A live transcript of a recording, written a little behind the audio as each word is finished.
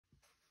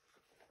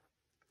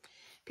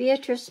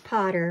Beatrix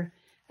Potter,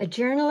 a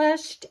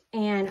journalist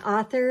and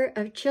author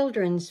of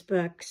children's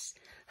books.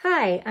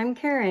 Hi, I'm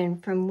Karen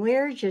from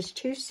We're Just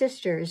Two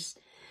Sisters.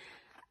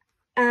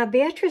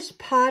 Beatrix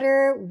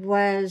Potter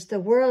was the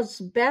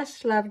world's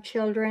best-loved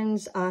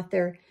children's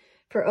author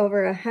for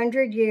over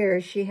 100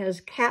 years. She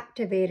has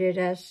captivated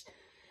us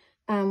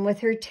with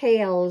her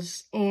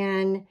tales,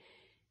 and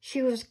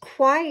she was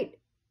quite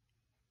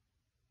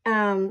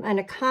an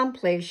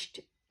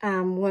accomplished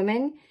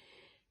woman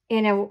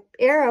in an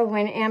era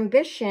when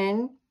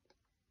ambition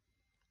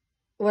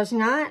was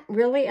not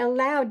really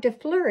allowed to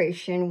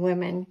flourish in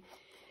women.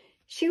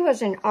 She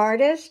was an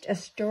artist, a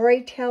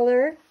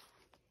storyteller,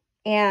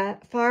 a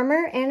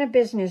farmer, and a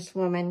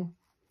businesswoman.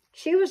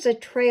 She was a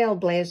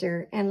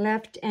trailblazer and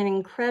left an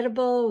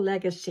incredible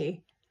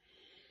legacy.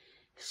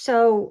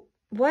 So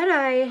what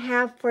I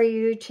have for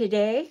you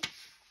today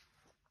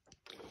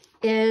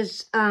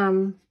is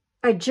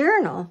a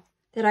journal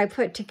that I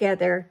put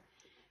together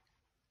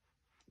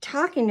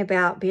talking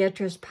about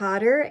Beatrix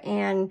Potter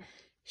and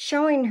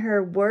showing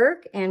her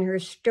work and her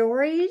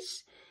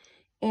stories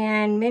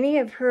and many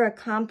of her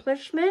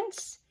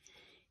accomplishments.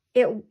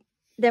 The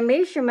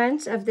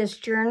measurements of this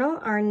journal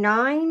are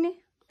 9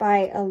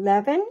 by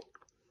 11,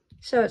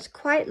 so it's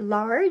quite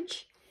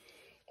large,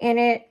 and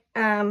it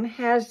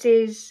has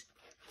these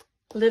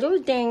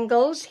little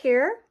dangles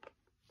here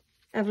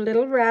of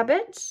little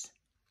rabbits,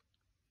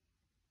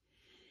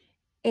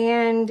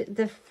 and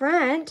the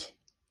front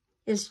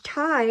is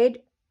tied,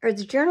 or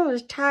the journal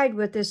is tied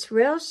with this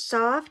real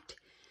soft,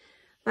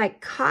 like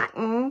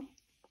cotton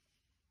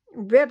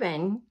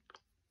ribbon,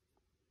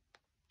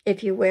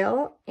 if you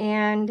will,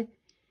 and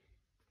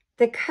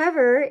the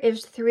cover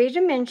is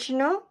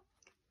three-dimensional,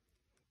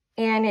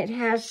 and it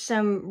has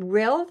some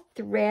real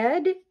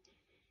thread,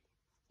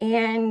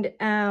 and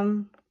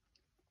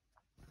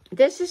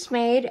this is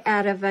made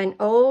out of an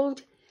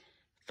old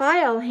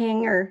file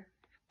hanging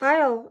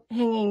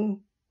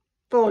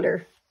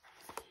folder.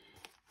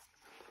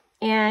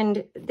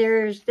 And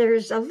there's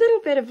a little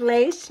bit of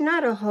lace,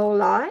 not a whole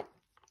lot,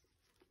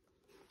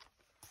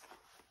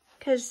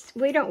 because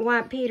we don't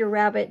want Peter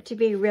Rabbit to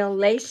be real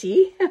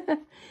lacy.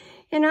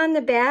 And on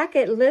the back,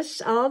 it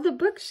lists all the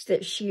books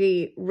that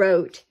she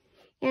wrote,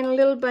 and a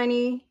little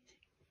bunny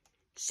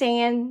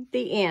saying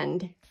the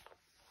end.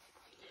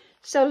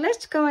 So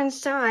let's go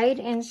inside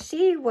and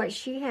see what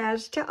she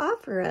has to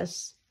offer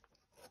us.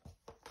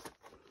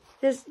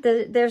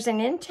 There's an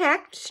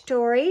intact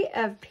story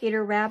of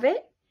Peter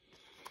Rabbit,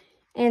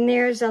 and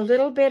there's a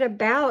little bit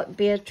about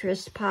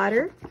Beatrix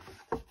Potter.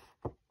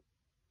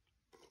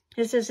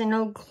 This is an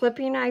old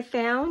clipping I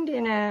found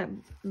in a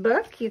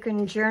book. You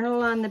can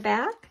journal on the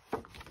back.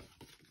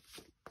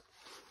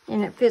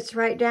 And it fits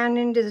right down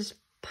into this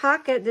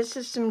pocket. This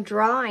is some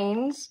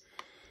drawings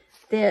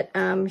that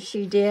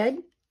she did.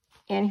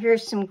 And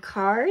here's some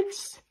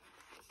cards.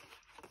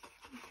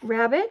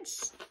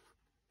 Rabbits.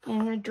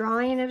 And a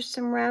drawing of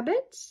some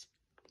rabbits.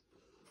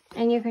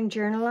 And you can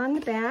journal on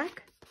the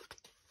back.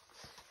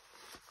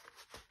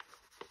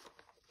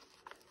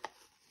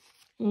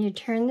 And you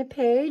turn the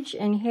page,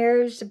 and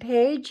here's the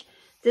page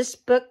this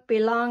book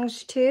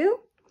belongs to.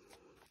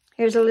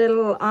 Here's a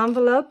little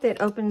envelope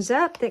that opens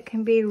up that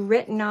can be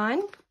written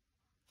on.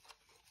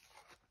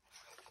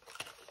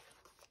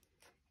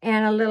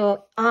 And a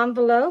little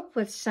envelope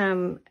with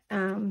some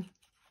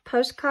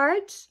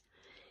postcards.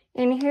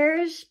 And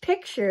here's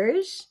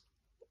pictures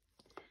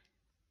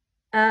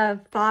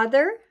of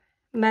Father,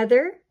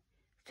 Mother,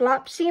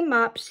 Flopsy,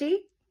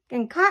 Mopsy,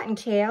 and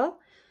Cottontail,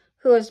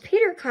 who was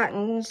Peter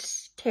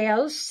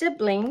Cottontail's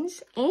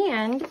siblings,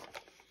 and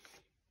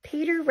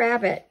Peter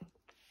Rabbit.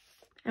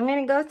 I'm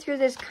going to go through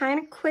this kind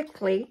of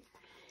quickly,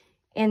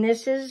 and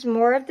this is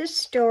more of the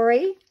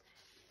story.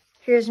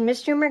 Here's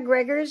Mr.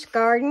 McGregor's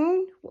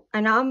garden,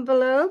 an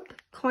envelope,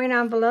 coin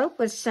envelope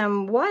with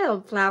some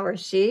wildflower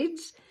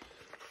seeds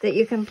that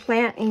you can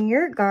plant in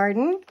your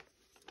garden,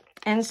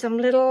 and some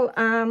little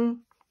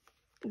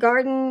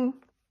garden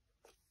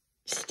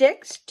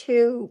sticks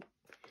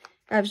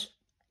of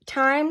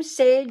thyme,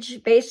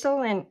 sage,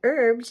 basil, and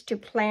herbs to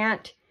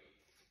plant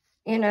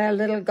in a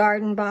little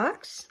garden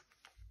box.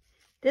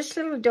 This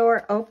little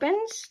door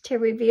opens to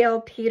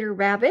reveal Peter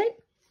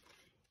Rabbit,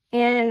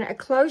 and a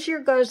closure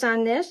goes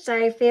on this.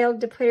 I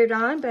failed to put it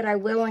on, but I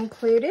will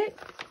include it.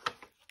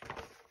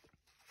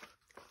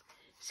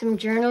 Some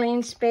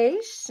journaling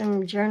space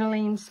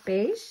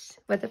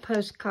with a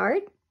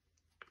postcard.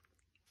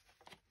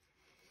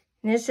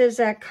 This is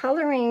a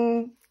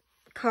coloring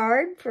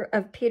card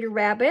of Peter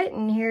Rabbit,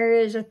 and here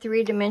is a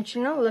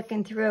three-dimensional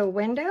looking through a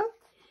window.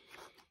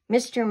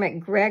 Mr.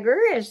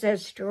 McGregor, as the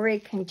story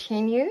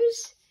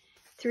continues.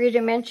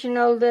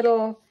 Three-dimensional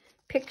little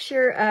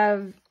picture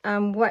of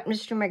what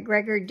Mr.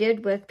 McGregor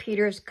did with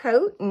Peter's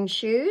coat and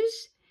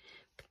shoes.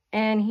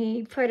 And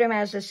he put him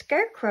as a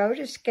scarecrow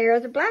to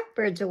scare the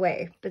blackbirds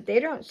away, but they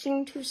don't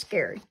seem too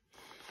scared.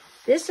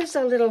 This is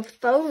a little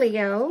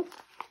folio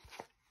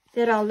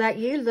that I'll let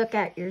you look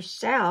at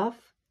yourself.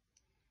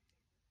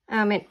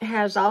 It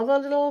has all the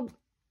little,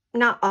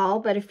 not all,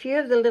 but a few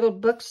of the little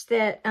books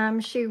that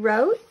she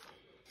wrote.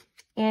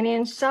 And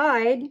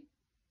inside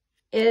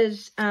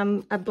is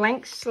a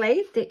blank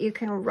slate that you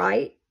can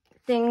write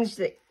things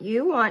that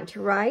you want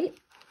to write.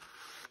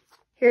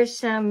 Here's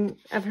some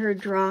of her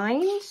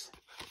drawings.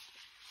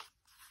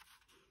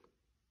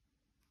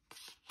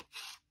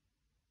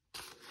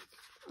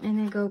 And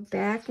then go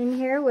back in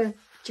here with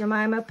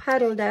Jemima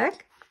Puddle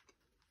Duck.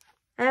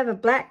 I have a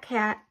black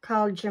cat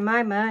called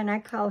Jemima, and I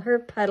call her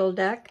Puddle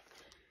Duck.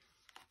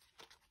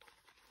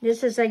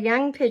 This is a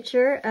young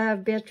picture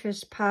of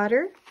Beatrix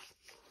Potter.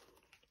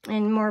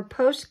 And more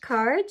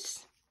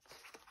postcards.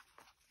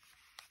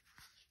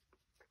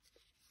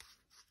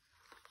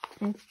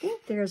 I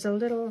think there's a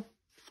little,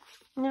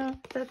 no,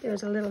 I thought there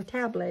was a little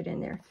tablet in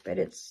there, but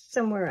it's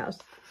somewhere else.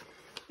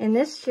 And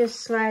this just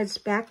slides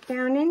back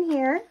down in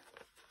here.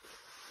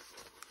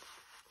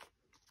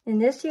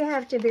 And this you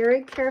have to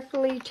very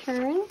carefully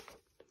turn.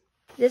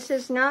 This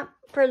is not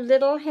for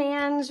little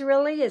hands,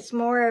 really. It's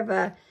more of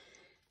a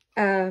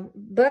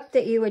book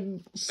that you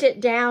would sit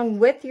down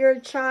with your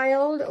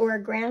child or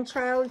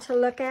grandchild to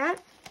look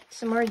at.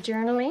 Some more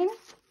journaling.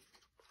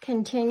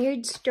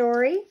 Continued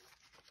story.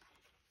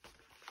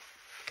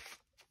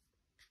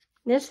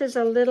 This is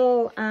a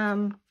little,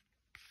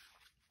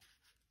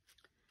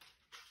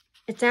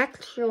 it's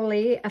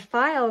actually a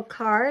file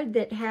card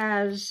that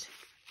has,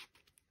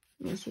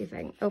 let me see if I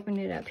can open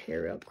it up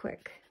here real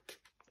quick.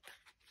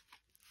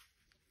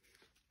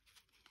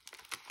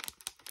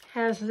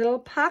 Has little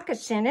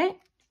pockets in it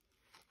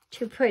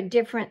to put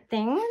different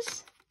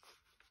things.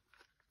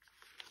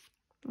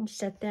 And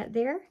set that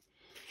there.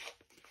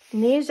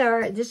 And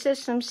this is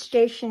some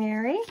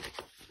stationery.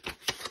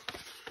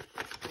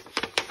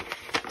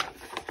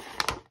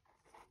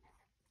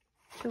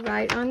 To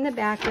write on the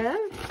back of.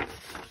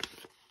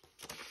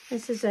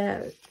 This is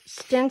a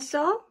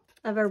stencil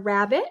of a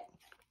rabbit.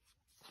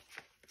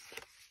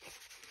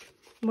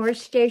 More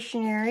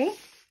stationery.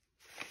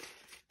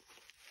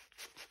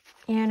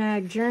 And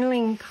a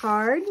journaling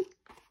card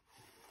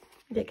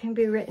that can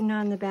be written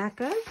on the back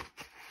of.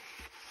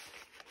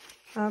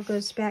 All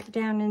goes back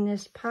down in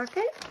this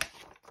pocket.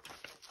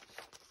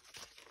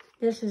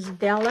 This is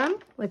vellum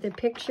with a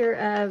picture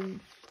of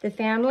the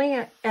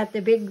family at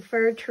the big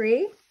fir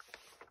tree.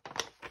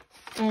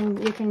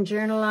 And you can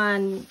journal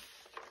on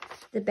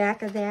the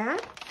back of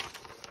that.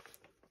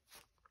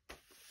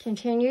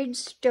 Continued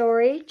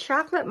story,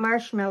 chocolate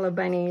marshmallow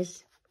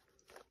bunnies.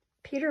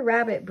 Peter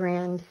Rabbit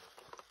brand.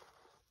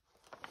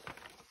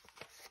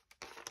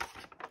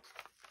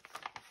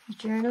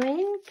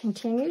 Journaling,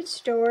 continued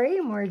story,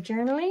 more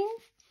journaling.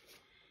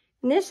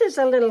 And this is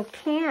a little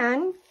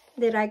can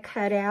that I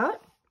cut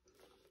out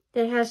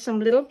that has some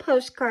little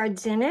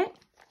postcards in it.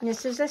 And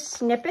this is a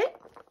snippet.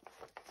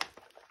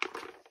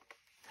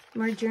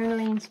 More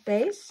journaling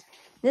space.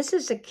 This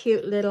is a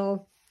cute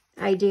little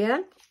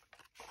idea.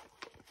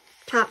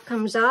 Top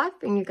comes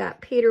off and you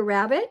got Peter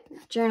Rabbit,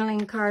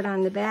 journaling card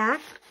on the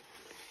back.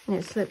 And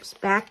it slips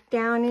back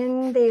down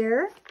in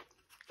there.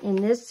 And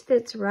this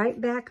fits right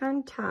back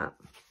on top.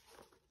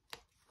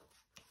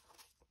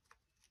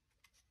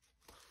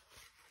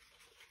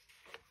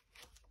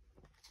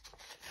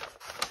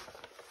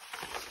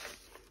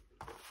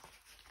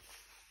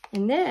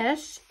 And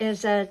this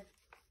is a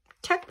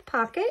tuck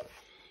pocket.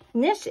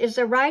 And this is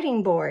a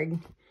writing board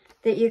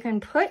that you can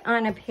put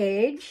on a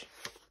page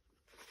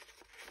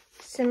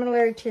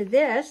similar to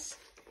this,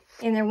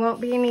 and there won't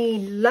be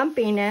any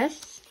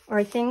lumpiness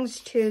or things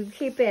to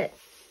keep it,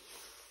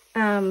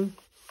 you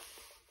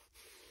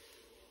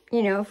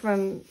know,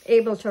 from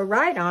able to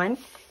write on,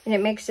 and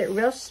it makes it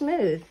real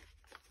smooth.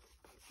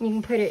 You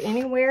can put it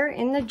anywhere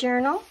in the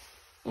journal,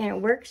 and it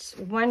works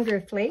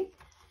wonderfully.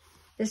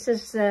 This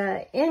is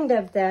the end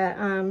of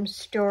the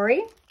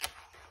story.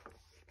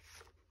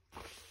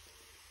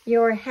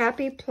 Your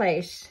happy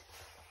place.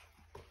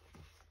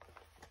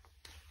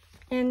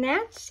 And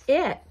that's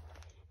it.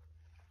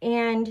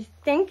 And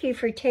thank you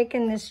for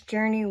taking this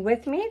journey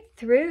with me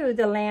through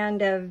the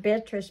land of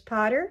Beatrix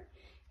Potter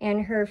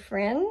and her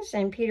friends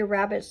and Peter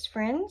Rabbit's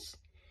friends.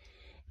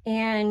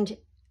 And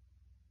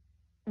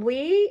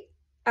we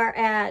are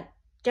at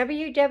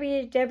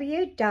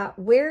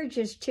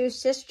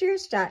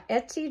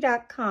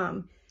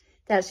www.we'rejusttwosisters.etsy.com.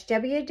 That's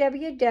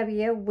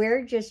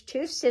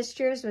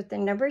www.we'rejusttwosisters with the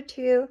number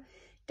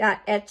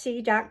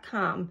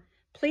 2.etsy.com.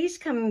 Please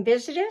come and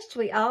visit us.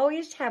 We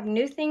always have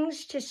new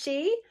things to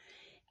see,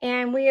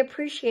 and we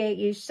appreciate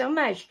you so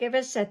much. Give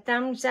us a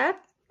thumbs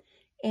up,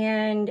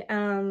 and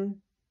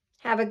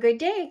have a good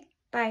day.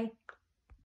 Bye.